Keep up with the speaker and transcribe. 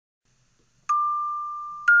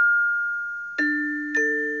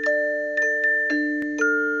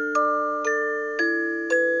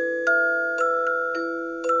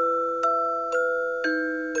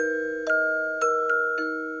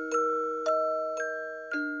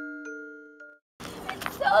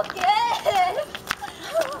so good.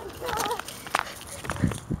 Oh my God.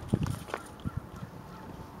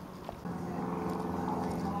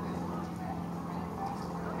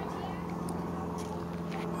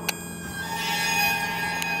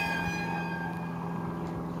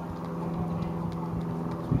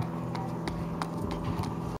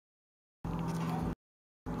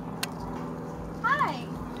 Hi.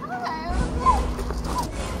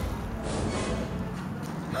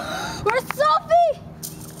 Where's Sophie?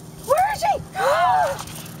 Where is she?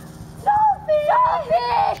 Sophie!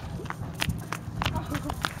 Sophie!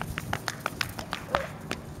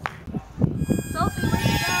 Sophie, where'd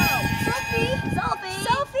you go? Sophie! Sophie!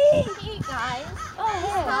 Sophie! Hey guys. Oh,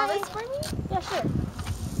 hey. Smell this for me? Yeah, sure.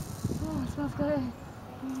 Oh, it smells good.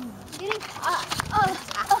 Getting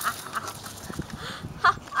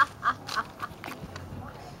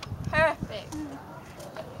perfect.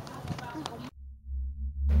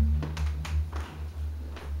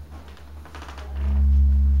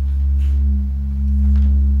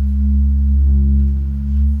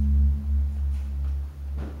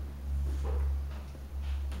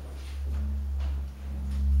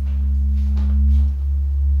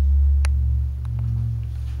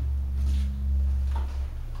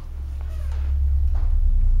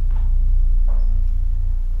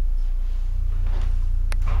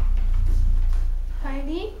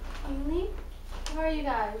 Heidi, Elaine, where are you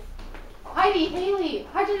guys? Heidi, Haley,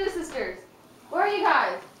 Hydrogen Sisters, where are you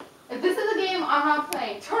guys? If this is a game, I'm not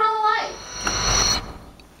playing. Turn on the light.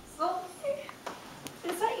 Sophie?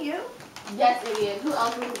 Is that you? Yes, idiot. Who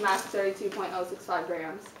else would mass 32.065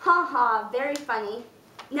 grams? Haha, very funny.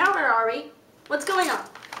 Now where are we? What's going on?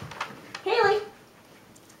 Haley?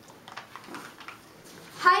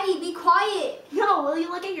 Heidi, be quiet. No, will you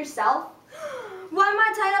look at yourself? Why am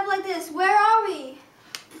I tied up like this? Where are we?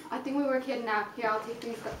 I think we were kidnapped. Here, I'll take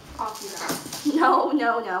these off you guys.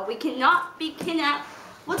 No. We cannot be kidnapped.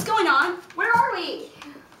 What's going on? Where are we?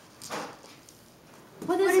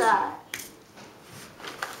 What is that?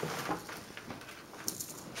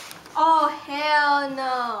 Oh, hell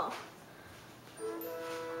no.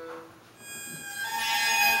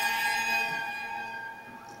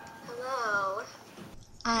 Hello.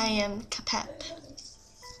 I am Pepek.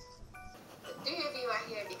 The three of you are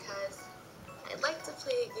here because I'd like to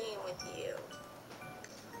play a game with you.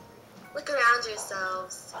 Look around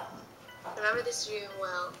yourselves. Remember this room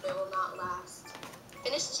well, for it will not last.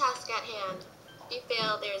 Finish the task at hand. If you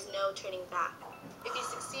fail, there is no turning back. If you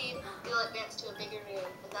succeed, you'll advance to a bigger room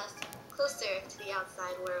and thus closer to the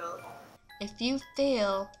outside world. If you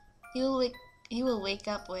fail, you will wake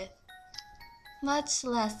up with much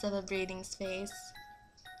less of a breathing space.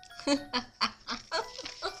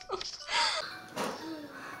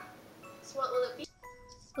 So what will it be?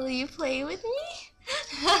 Will you play with me?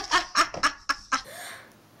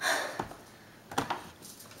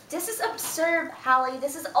 This is absurd, Hallie.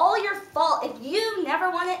 This is all your fault if you never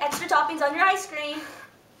wanted extra toppings on your ice cream.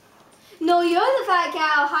 No, you're the fat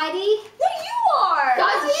cow, Heidi. No, you are.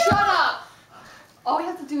 Guys, shut up! All we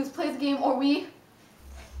have to do is play the game or we...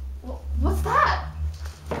 What's that?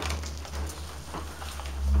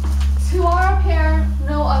 Two are a pair,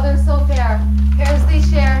 no other so fair. Pairs they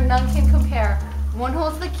share, none can compare. One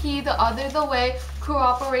holds the key, the other the way.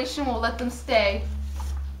 Cooperation will let them stay.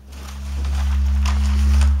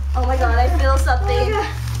 Oh my God, I feel something. Oh my God.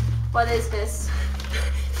 What is this?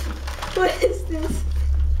 What is this?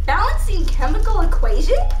 Balancing chemical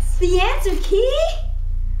equations? The answer key?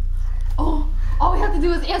 Oh, all we have to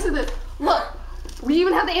do is answer this. Look, we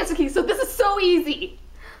even have the answer key, so this is so easy.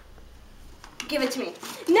 Give it to me.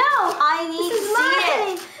 No. I need This to is see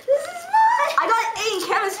mine. it. This is mine. I got an A in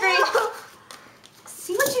chemistry. No.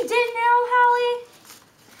 See what you did now, Hallie?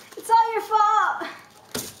 It's all your fault.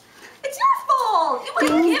 It's your fault. You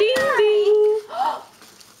wouldn't Ding, give ding, me.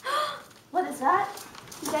 What is that?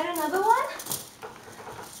 Is that another one?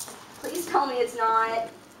 Please tell me it's not.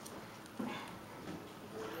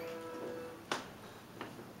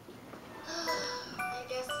 I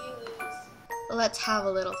guess you lose. Let's have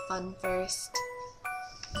a little fun first.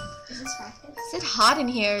 Is this practice? Is it hot in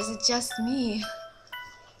here? Is it just me?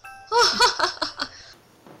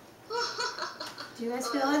 Do you guys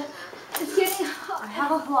feel it? It's getting hot. I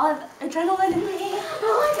have a lot of adrenaline in me.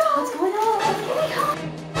 Oh my God. What's going on? It's getting hot.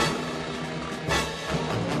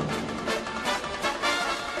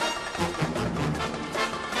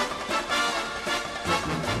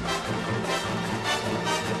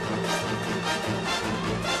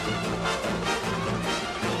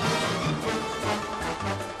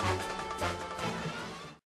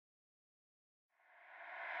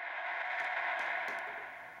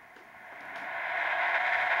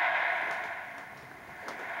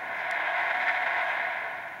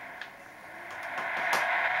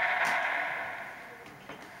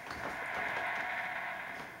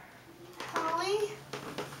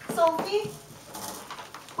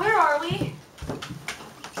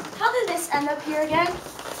 just end up here again?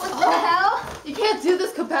 What the hell? You can't do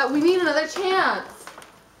this, Pepek. We need another chance.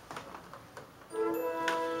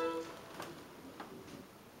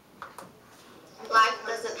 Life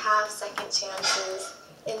doesn't have second chances.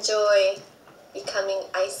 Enjoy becoming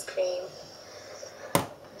ice cream.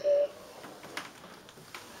 Okay.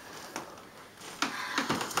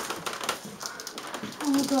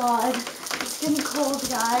 Oh god, it's getting cold,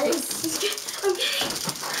 guys. I'm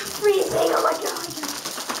freezing. Oh my god.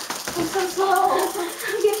 I'm so slow.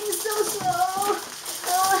 I'm getting so slow.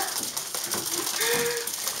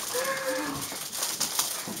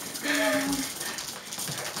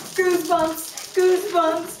 Goosebumps.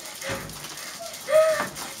 Goosebumps.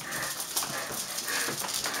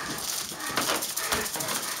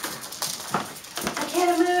 I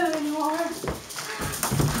can't move anymore.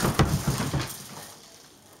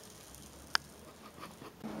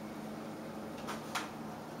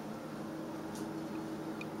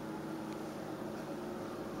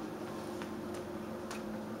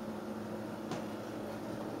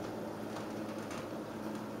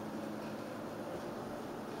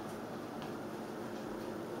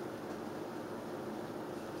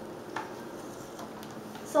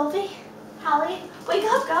 Sophie? Hallie? Wake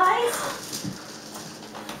up, guys!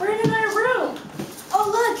 We're in another room! Oh,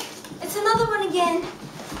 look! It's another one again!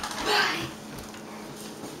 Bye!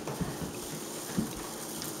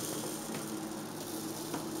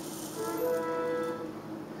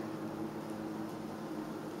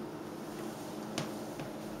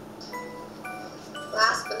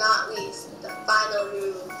 Last but not least, the final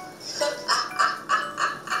room.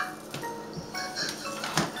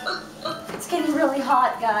 It's getting really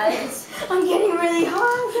hot, guys. I'm getting really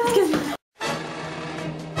hot, guys.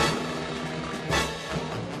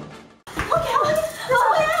 Look out! There's a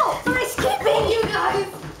way out! I'm escaping, you guys!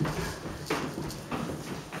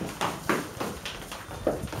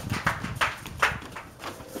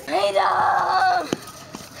 Freedom!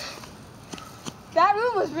 That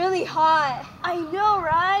room was really hot. I know,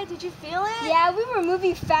 right? Did you feel it? Yeah, we were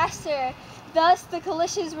moving faster. Thus, the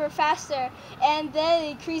collisions were faster, and then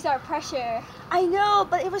it increased our pressure. I know,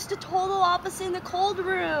 but it was the total opposite in the cold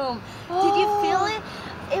room. Did you feel it?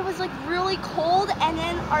 It was like really cold, and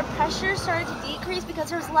then our pressure started to decrease because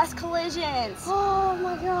there was less collisions. Oh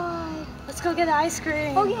my god. Let's go get ice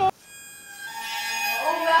cream. Okay.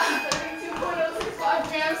 Oh, Matt, 32.065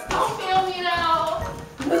 grams. Don't fail me now.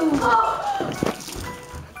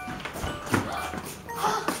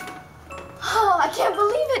 Oh, I can't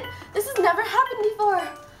believe it. This has never happened before.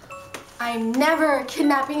 I'm never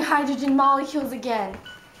kidnapping hydrogen molecules again.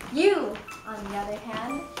 You, on the other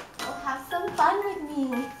hand, will have some fun with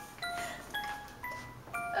me.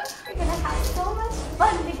 We're gonna have so much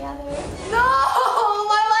fun together. No,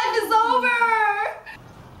 my life is over.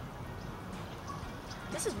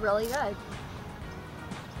 This is really good.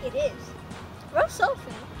 It is. Where's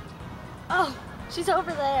Sophie? Oh, she's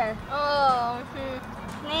over there. Oh,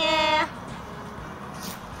 nah.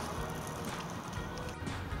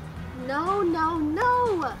 No, no,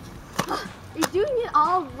 no. You're doing it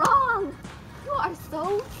all wrong. You are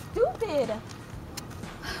so stupid.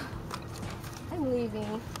 I'm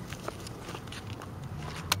leaving.